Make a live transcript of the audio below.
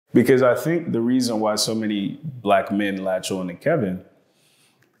Because I think the reason why so many black men latch on to Kevin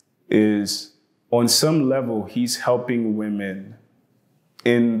is on some level, he's helping women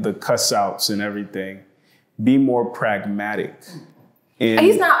in the cuss outs and everything be more pragmatic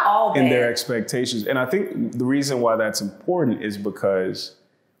he's not all bad. In their expectations. And I think the reason why that's important is because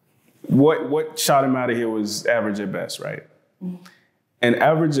what shot him out of here was average at best, right? Mm-hmm. An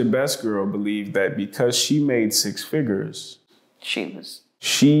average at best girl believed that because she made six figures,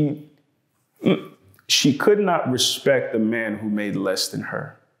 she could not respect the man who made less than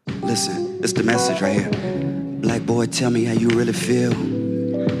her. Listen, it's the message right here. Black boy, tell me how you really feel.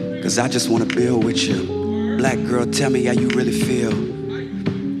 Cause I just wanna build with you. Black girl, tell me how you really feel.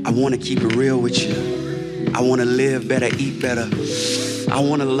 I wanna keep it real with you. I wanna live better, eat better. I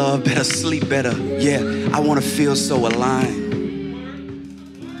wanna love better, sleep better. Yeah, I wanna feel so aligned.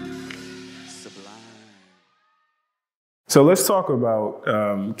 So let's talk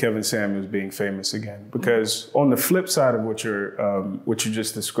about Kevin Samuels being famous again, because on the flip side of what you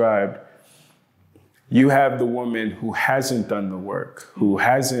just described, you have the woman who hasn't done the work, who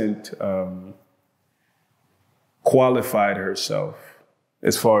hasn't qualified herself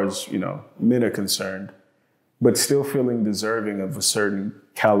as far as men are concerned, but still feeling deserving of a certain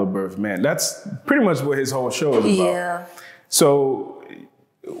caliber of man. That's pretty much what his whole show is about. Yeah. So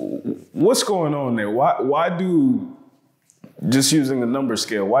what's going on there? Why do, just using the number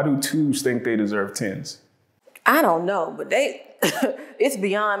scale, why do 2s think they deserve 10s? I don't know, but it's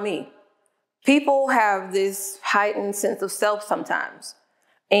beyond me. People have this heightened sense of self sometimes.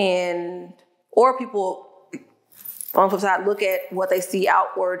 Or people on the flip side look at what they see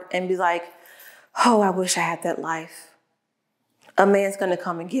outward and be like, oh, I wish I had that life. A man's gonna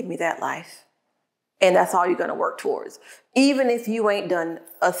come and give me that life. And that's all you're gonna work towards. Even if you ain't done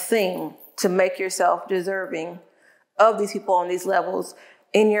a thing to make yourself deserving of these people on these levels,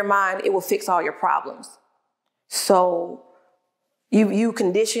 in your mind, it will fix all your problems. So you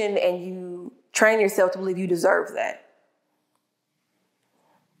condition and you train yourself to believe you deserve that.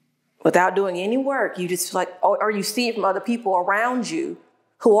 Without doing any work, you just or you see it from other people around you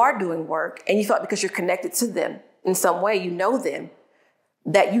who are doing work, and you feel like because you're connected to them in some way, you know them,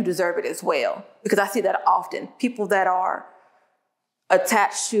 that you deserve it as well. Because I see that often. People that are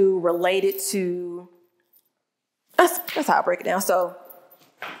attached to, related to, that's how I break it down. So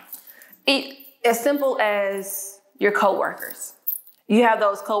as simple as your coworkers. You have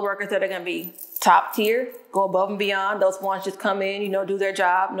those coworkers that are going to be top tier, go above and beyond. Those ones just come in, do their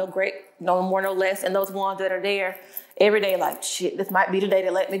job, no more, no less. And those ones that are there every day like, shit, this might be the day they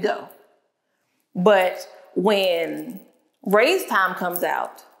let me go. But when raise time comes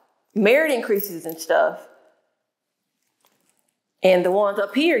out, merit increases and stuff, and the ones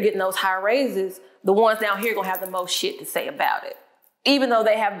up here getting those high raises, the ones down here are going to have the most shit to say about it. Even though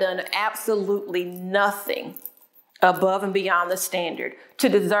they have done absolutely nothing above and beyond the standard to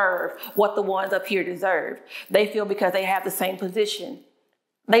deserve what the ones up here deserve. They feel because they have the same position,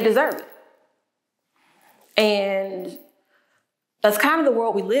 they deserve it. And that's kind of the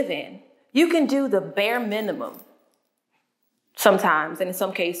world we live in. You can do the bare minimum sometimes, and in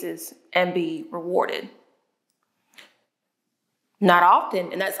some cases, and be rewarded. Not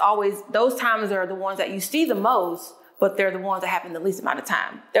often, and that's always, those times are the ones that you see the most, but they're the ones that happen the least amount of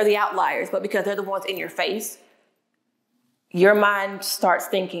time. They're the outliers, but because they're the ones in your face, your mind starts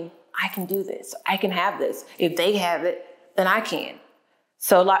thinking, I can do this, I can have this. If they have it, then I can.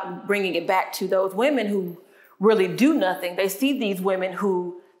 So like bringing it back to those women who really do nothing, they see these women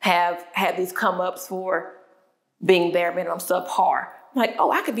who have had these come-ups for being bare minimum subpar. Like, oh,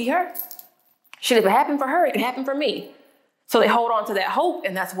 I could be her. Shit, if it happened for her, it can happen for me. So they hold on to that hope,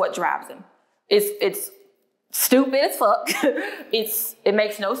 and that's what drives them. It's stupid as fuck. It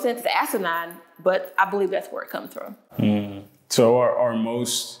makes no sense. It's asinine, but I believe that's where it comes from. Mm. So are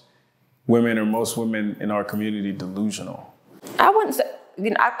most women in our community delusional? I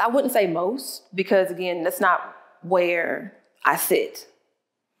wouldn't say most, because again, that's not where I sit.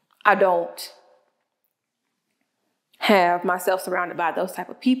 I don't have myself surrounded by those type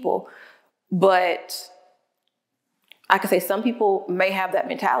of people, but I could say some people may have that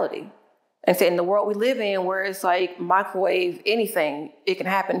mentality. And say in the world we live in, where it's like microwave anything, it can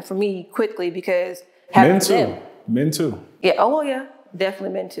happen for me quickly because Men too. Yeah. Oh well, yeah.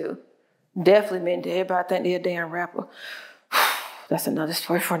 Definitely men too. Definitely men too. Everybody think they're a damn rapper. That's another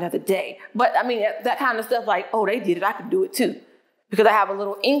story for another day. But I mean that kind of stuff. Like, oh, they did it, I could do it too, because I have a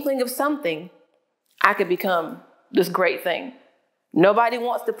little inkling of something. I could become this great thing. Nobody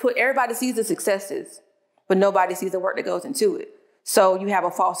wants to everybody sees the successes, but nobody sees the work that goes into it. So you have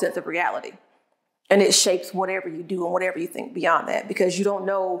a false sense of reality. And it shapes whatever you do and whatever you think beyond that, because you don't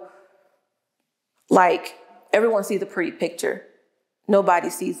know, like, everyone sees a pretty picture. Nobody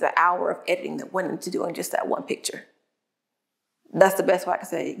sees the hour of editing that went into doing just that one picture. That's the best way I can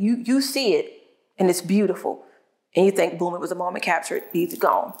say it. You see it and it's beautiful. And you think, boom, it was a moment captured, it's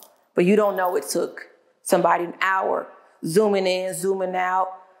gone. But you don't know it took somebody an hour zooming in, zooming out,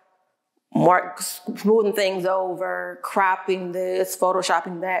 smoothing things over, cropping this,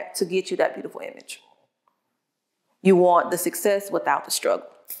 photoshopping that to get you that beautiful image. You want the success without the struggle.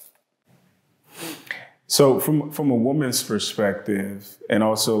 So from a woman's perspective, and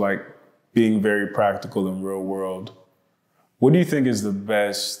also like being very practical in real world, what do you think is the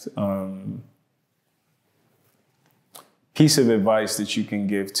best piece of advice that you can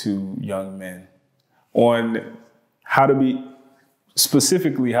give to young men on how to be,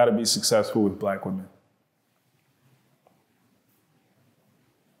 specifically how to be successful with Black women?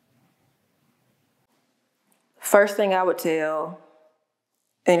 First thing I would tell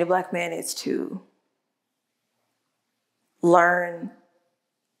any Black man is to learn,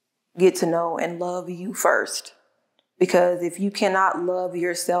 get to know, and love you first. Because if you cannot love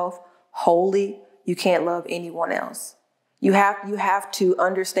yourself wholly, you can't love anyone else. You have to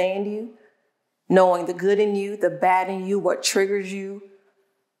understand you, knowing the good in you, the bad in you, what triggers you.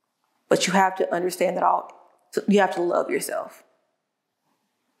 But you have to understand that all. You have to love yourself.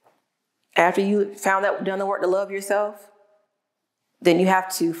 After you done the work to love yourself, then you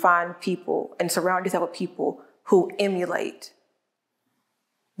have to find people and surround yourself with people who emulate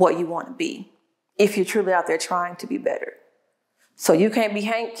what you want to be, if you're truly out there trying to be better. So you can't be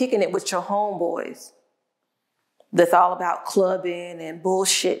kicking it with your homeboys that's all about clubbing and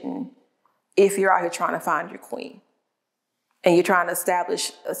bullshitting if you're out here trying to find your queen and you're trying to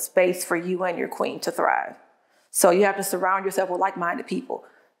establish a space for you and your queen to thrive. So you have to surround yourself with like-minded people.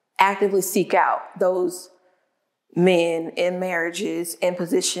 Actively seek out those men in marriages, in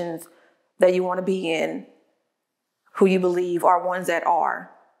positions that you want to be in, who you believe are ones that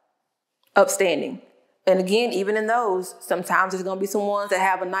are upstanding. And again, even in those, sometimes there's going to be some ones that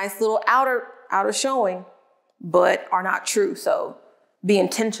have a nice little outer showing, but are not true. So be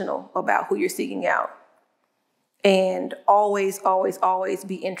intentional about who you're seeking out. And always, always, always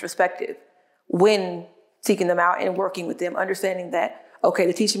be introspective when seeking them out and working with them, understanding that, okay,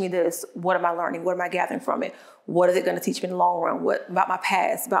 they're teaching me this. What am I learning? What am I gathering from it? What is it going to teach me in the long run? What about my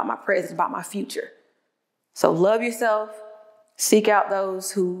past, about my present, about my future? So love yourself. Seek out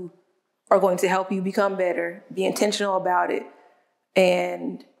those who are going to help you become better. Be intentional about it.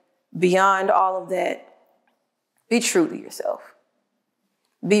 And beyond all of that, be true to yourself.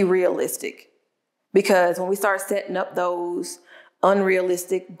 Be realistic. Because when we start setting up those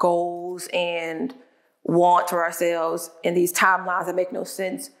unrealistic goals and want for ourselves in these timelines that make no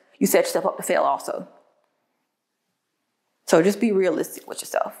sense, you set yourself up to fail also. So just be realistic with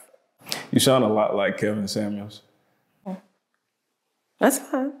yourself. You sound a lot like Kevin Samuels. That's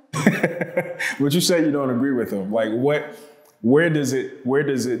fine. But you say you don't agree with him. Like where does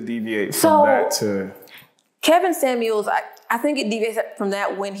it deviate from that to? Kevin Samuels, I think it deviates from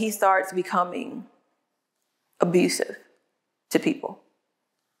that when he starts becoming abusive to people.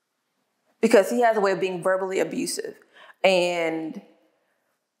 Because he has a way of being verbally abusive and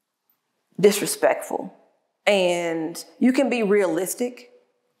disrespectful. And you can be realistic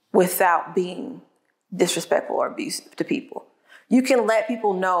without being disrespectful or abusive to people. You can let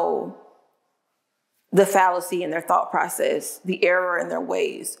people know the fallacy in their thought process, the error in their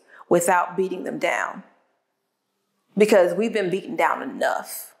ways, without beating them down. Because we've been beaten down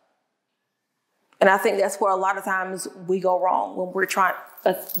enough. And I think that's where a lot of times we go wrong when we're trying,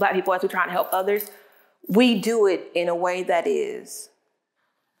 as Black people, as we're trying to help others. We do it in a way that is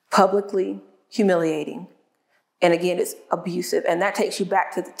publicly humiliating. And again, it's abusive. And that takes you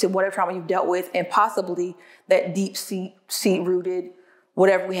back to whatever trauma you've dealt with, and possibly that deep seat-rooted,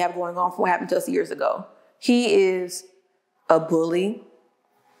 whatever we have going on from what happened to us years ago. He is a bully.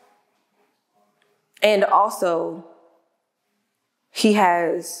 And also, he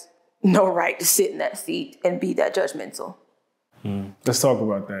has no right to sit in that seat and be that judgmental. Let's talk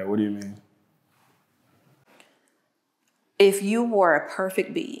about that. What do you mean? If you were a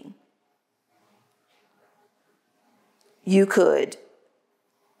perfect being, you could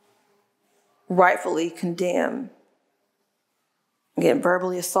rightfully condemn, again,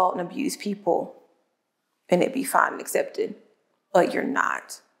 verbally assault and abuse people, and it'd be fine and accepted, but you're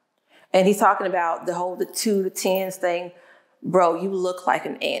not. And he's talking about the 2 to 10s thing. Bro, you look like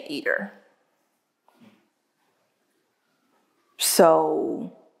an anteater.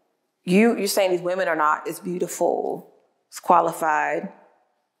 So you're saying these women are not as beautiful, as qualified,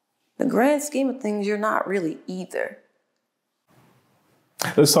 the grand scheme of things, you're not really either.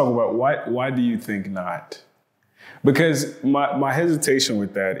 Let's talk about why do you think not? Because my hesitation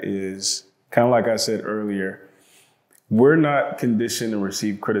with that is kind of like I said earlier, we're not conditioned to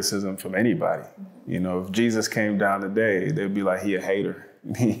receive criticism from anybody. You know, if Jesus came down today, they'd be like, he a hater.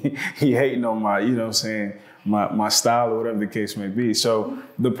 He hating on my, you know what I'm saying, my style or whatever the case may be. So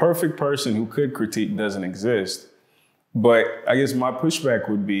the perfect person who could critique doesn't exist. But I guess my pushback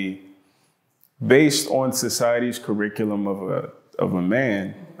would be based on society's curriculum of a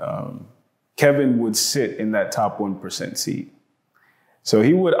man, Kevin would sit in that top 1% seat. So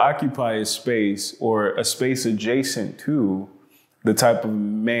he would occupy a space or a space adjacent to the type of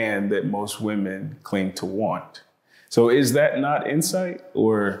man that most women claim to want. So is that not insight,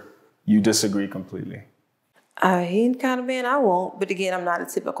 or you disagree completely? He's the kind of man I want, but again, I'm not a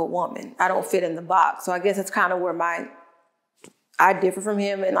typical woman. I don't fit in the box. So I guess that's kind of where I differ from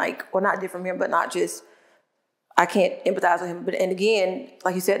him, and not differ from him, but not just, I can't empathize with him. And again,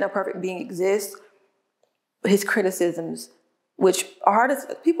 like you said, no perfect being exists. His criticisms, which are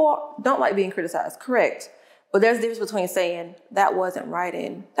hardest, people don't like being criticized, correct. But there's a difference between saying that wasn't right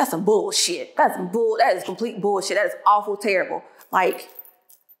and that's some bullshit. That is complete bullshit. That is awful, terrible. Like,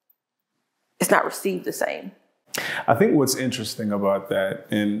 it's not received the same. I think what's interesting about that,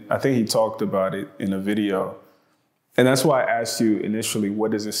 and I think he talked about it in a video, and that's why I asked you initially,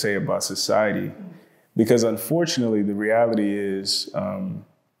 what does it say about society? Because unfortunately, the reality is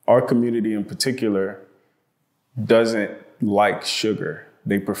our community in particular doesn't like sugar.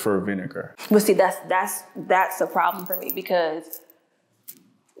 They prefer vinegar. But see, that's a problem for me, because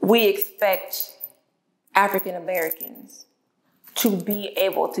we expect African Americans to be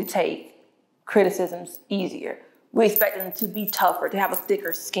able to take criticisms easier. We expect them to be tougher, to have a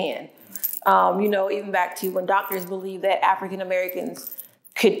thicker skin. Even back to when doctors believe that African Americans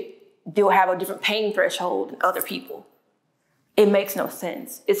have a different pain threshold than other people. It makes no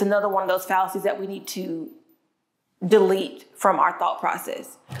sense. It's another one of those fallacies that we need to delete from our thought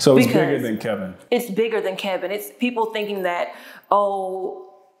process. So it's bigger than Kevin. It's bigger than Kevin. It's people thinking that,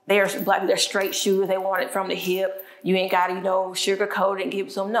 they're black, they're straight shoes, they want it from the hip. You ain't got to, sugarcoat it and give it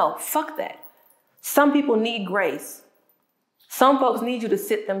to them. No, fuck that. Some people need grace. Some folks need you to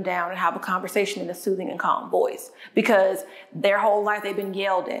sit them down and have a conversation in a soothing and calm voice, because their whole life they've been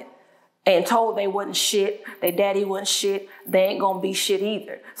yelled at and told they wasn't shit, their daddy wasn't shit, they ain't gonna be shit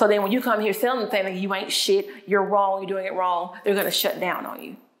either. So then when you come here telling them things like you ain't shit, you're wrong, you're doing it wrong, they're gonna shut down on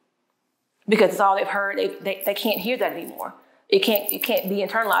you. Because it's all they've heard, they can't hear that anymore. It can't be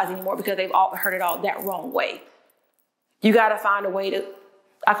internalized anymore because they've all heard it all that wrong way. You gotta find a way to,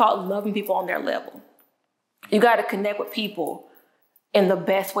 I call it loving people on their level. You gotta connect with people in the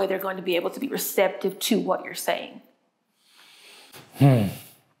best way they're going to be able to be receptive to what you're saying.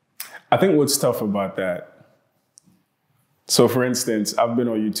 I think what's tough about that, so for instance, I've been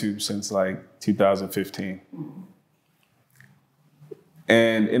on YouTube since 2015.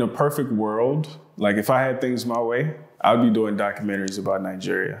 And in a perfect world, if I had things my way, I'd be doing documentaries about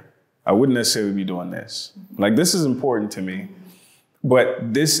Nigeria. I wouldn't necessarily be doing this. This is important to me,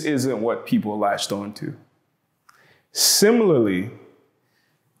 but this isn't what people latched on to. Similarly,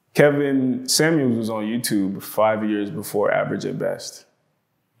 Kevin Samuels was on YouTube 5 years before Average at Best.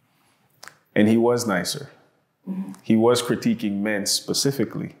 And he was nicer. He was critiquing men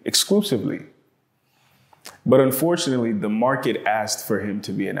specifically, exclusively. But unfortunately, the market asked for him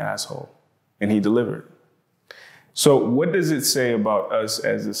to be an asshole, and he delivered. So what does it say about us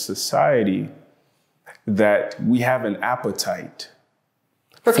as a society that we have an appetite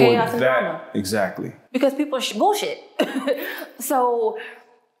for chaos and drama? Exactly. Because people are bullshit. So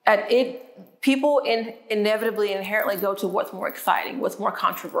people inevitably, inherently go to what's more exciting, what's more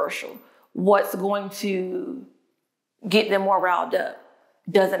controversial, what's going to get them more riled up.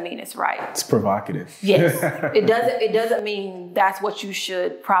 Doesn't mean it's right. It's provocative. Yes. It doesn't mean that's what you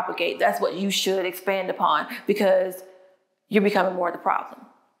should propagate. That's what you should expand upon, because you're becoming more of the problem.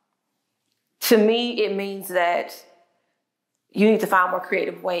 To me, it means that you need to find more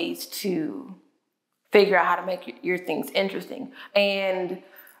creative ways to figure out how to make your things interesting. And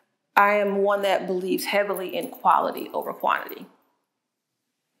I am one that believes heavily in quality over quantity.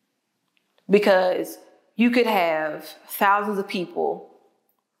 Because you could have thousands of people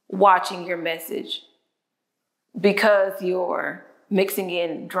watching your message because you're mixing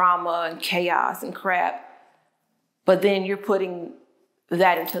in drama and chaos and crap, but then you're putting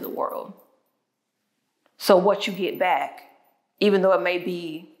that into the world. So what you get back, even though it may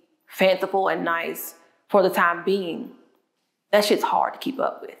be fanciful and nice for the time being, that shit's hard to keep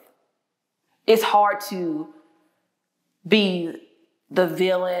up with. It's hard to be the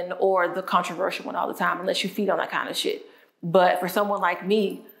villain or the controversial one all the time unless you feed on that kind of shit. But for someone like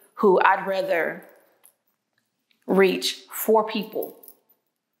me, who I'd rather reach 4 people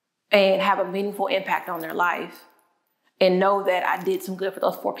and have a meaningful impact on their life and know that I did some good for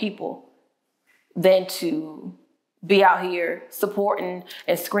those 4 people than to be out here supporting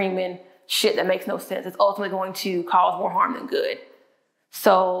and screaming shit that makes no sense. It's ultimately going to cause more harm than good.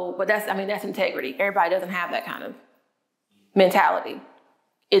 So, but that's integrity. Everybody doesn't have that kind of mentality.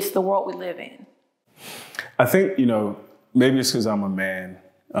 It's the world we live in. I think, maybe it's because I'm a man.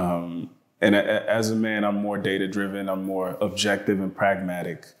 And as a man, I'm more data driven. I'm more objective and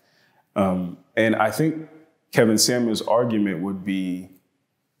pragmatic. And I think Kevin Samuel's argument would be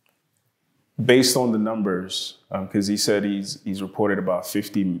based on the numbers, because he said he's reported about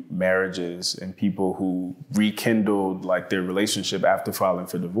 50 marriages and people who rekindled like their relationship after filing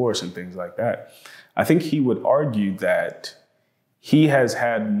for divorce and things like that. I think he would argue that he has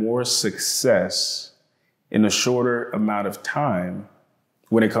had more success in a shorter amount of time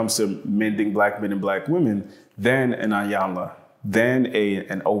when it comes to mending Black men and Black women than an Ayanla, than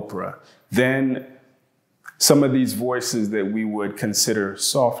an Oprah, than some of these voices that we would consider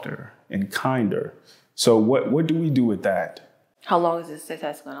softer and kinder. So what do we do with that? How long is this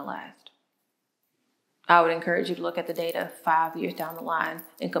success going to last? I would encourage you to look at the data 5 years down the line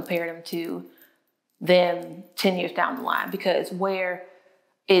and compare them to them 10 years down the line, because where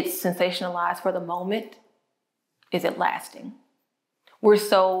it's sensationalized for the moment, is it lasting? We're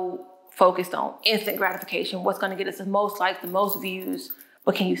so focused on instant gratification, what's going to get us the most likes, the most views,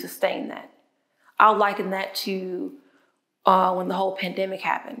 but can you sustain that? I'll liken that to when the whole pandemic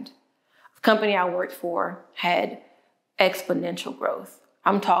happened. The company I worked for had exponential growth.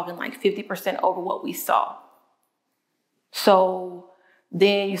 I'm talking like 50% over what we saw. So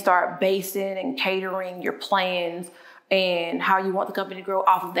then you start basing and catering your plans and how you want the company to grow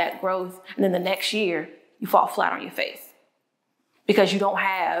off of that growth. And then the next year, you fall flat on your face because you don't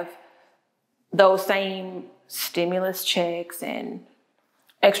have those same stimulus checks and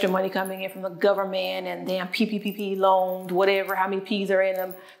extra money coming in from the government and damn PPP loans, whatever, how many P's are in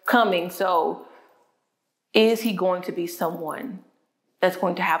them coming. So is he going to be someone that's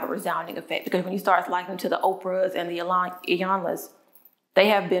going to have a resounding effect? Because when you start likening to the Oprahs and the Ayanlas, they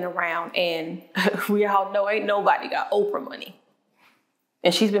have been around, and we all know ain't nobody got Oprah money.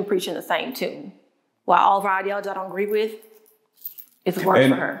 And she's been preaching the same tune. While all of our ideologies I don't agree with, it's worked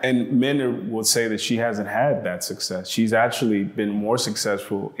for her. And men will say that she hasn't had that success. She's actually been more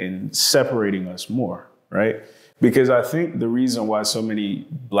successful in separating us more, right? Because I think the reason why so many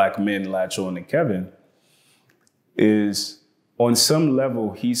Black men latch on to Kevin is on some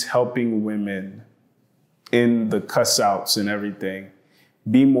level, he's helping women in the cuss outs and everything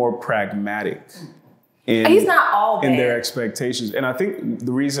be more pragmatic he's not all bad in their expectations. And I think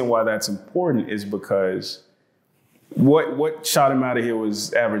the reason why that's important is because what shot him out of here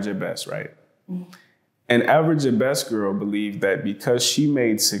was average at best, right? Mm-hmm. An average at best girl believed that because she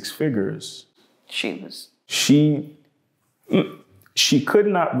made 6 figures, she could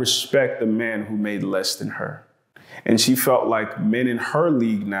not respect the man who made less than her. And she felt like men in her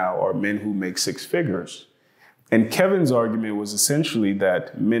league now are men who make 6 figures. And Kevin's argument was essentially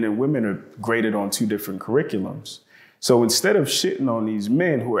that men and women are graded on 2 different curriculums. So instead of shitting on these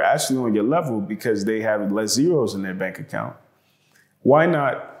men who are actually on your level because they have less zeros in their bank account, why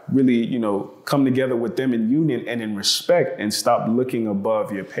not really, come together with them in union and in respect and stop looking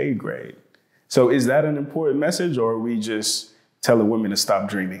above your pay grade? So is that an important message, or are we just telling women to stop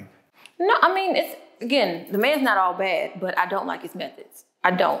dreaming? No, I mean, again, the man's not all bad, but I don't like his methods.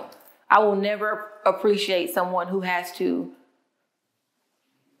 I don't. I will never appreciate someone who has to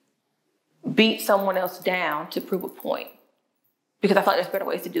beat someone else down to prove a point, because I feel like there's better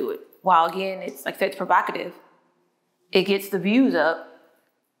ways to do it. While again, it's like I said, it's provocative. It gets the views up,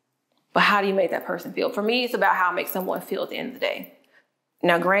 but how do you make that person feel? For me, it's about how I make someone feel at the end of the day.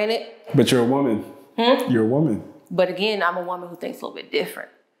 Now, granted. But you're a woman. You're a woman. But again, I'm a woman who thinks a little bit different.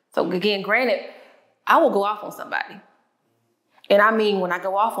 So again, granted, I will go off on somebody. And I mean, when I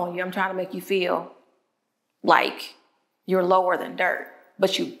go off on you, I'm trying to make you feel like you're lower than dirt.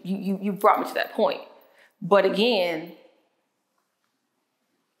 But you brought me to that point. But again,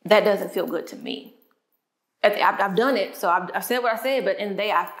 that doesn't feel good to me. I've done it, so I've said what I said, but in the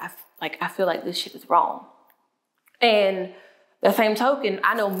day, I feel like this shit is wrong. And the same token,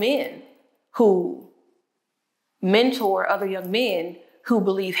 I know men who mentor other young men who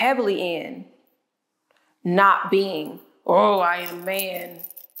believe heavily in not being, I am man,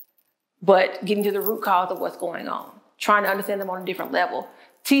 but getting to the root cause of what's going on, trying to understand them on a different level,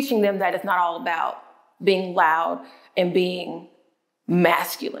 teaching them that it's not all about being loud and being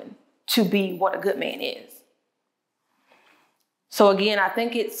masculine to be what a good man is. So again, I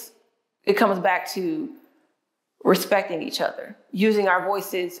think it comes back to respecting each other, using our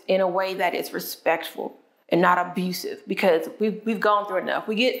voices in a way that is respectful and not abusive, because we've gone through enough.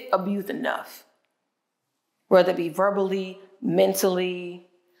 We get abused enough, whether it be verbally, mentally,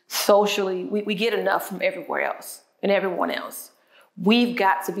 socially. We get enough from everywhere else and everyone else. We've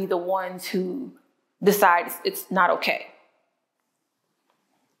got to be the ones who decide it's not okay.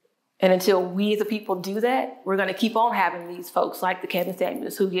 And until we as a people do that, we're going to keep on having these folks like the Kevin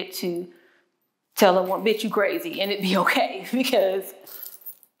Samuels who get to tell them, well, bitch, you crazy, and it'd be okay because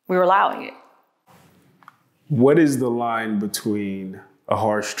we're allowing it. What is the line between a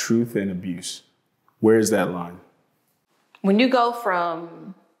harsh truth and abuse? Where is that line? When you go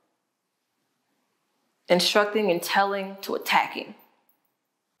from instructing and telling to attacking.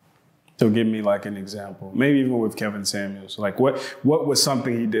 So give me like an example, maybe even with Kevin Samuels. Like what was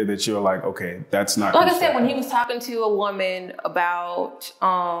something he did that you're like, okay, that's not. Like I said, when he was talking to a woman about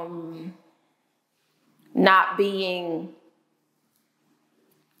not being,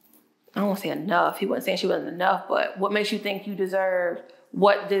 I don't want to say enough. He wasn't saying she wasn't enough, but what makes you think you deserve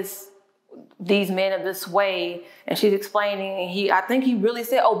what these men are this way? And she's explaining, and I think he really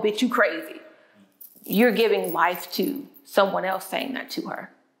said, oh, bitch, you crazy. You're giving life to someone else saying that to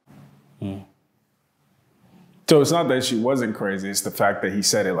her. Mm. So it's not that she wasn't crazy, it's the fact that he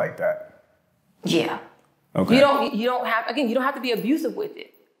said it like that. Yeah. Okay. You don't have to be abusive with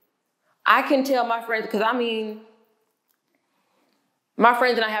it. I can tell my friends, because my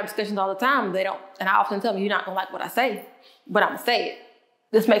friends and I have discussions all the time. They don't, and I often tell them, you're not gonna like what I say, but I'm gonna say it.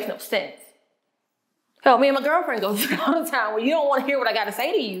 This makes no sense. Hell, me and my girlfriend go through it all the time where you don't want to hear what I gotta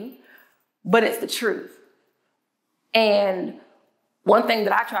say to you, but it's the truth. And one thing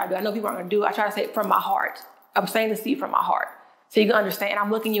that I try to do, I know people aren't gonna do, I try to say it from my heart. I'm saying this to you from my heart. So you can understand, I'm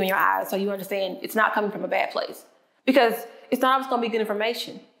looking you in your eyes so you understand it's not coming from a bad place. Because it's not always gonna be good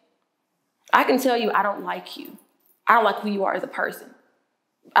information. I can tell you I don't like you. I don't like who you are as a person.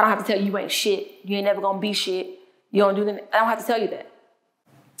 I don't have to tell you you ain't shit. You ain't never gonna be shit. You don't do anything. I don't have to tell you that.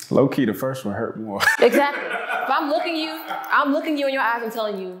 Low key, the first one hurt more. Exactly. If I'm looking you in your eyes and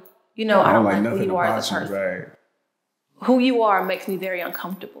telling you, I don't like who you are as a person. Right. Who you are makes me very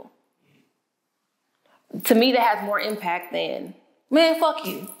uncomfortable. To me, that has more impact than, man, fuck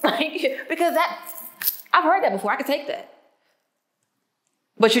you. Because I've heard that before. I can take that.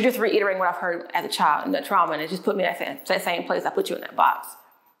 But you're just reiterating what I've heard as a child and that trauma, and it just put me in that same place. I put you in that box.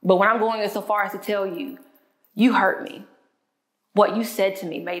 But when I'm going so far as to tell you, you hurt me. What you said to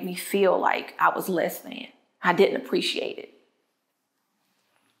me made me feel like I was less than. I didn't appreciate it.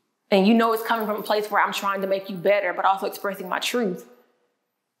 And it's coming from a place where I'm trying to make you better, but also expressing my truth.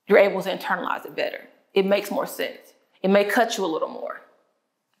 You're able to internalize it better. It makes more sense. It may cut you a little more,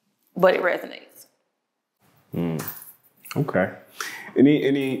 but it resonates. Okay.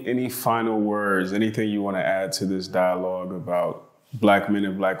 Any final words, anything you want to add to this dialogue about Black men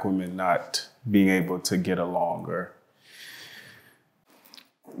and Black women not being able to get along? Or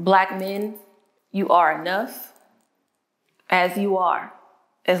Black men, you are enough as you are,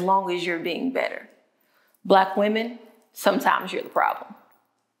 as long as you're being better. Black women, sometimes you're the problem.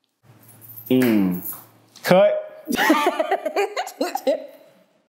 Cut.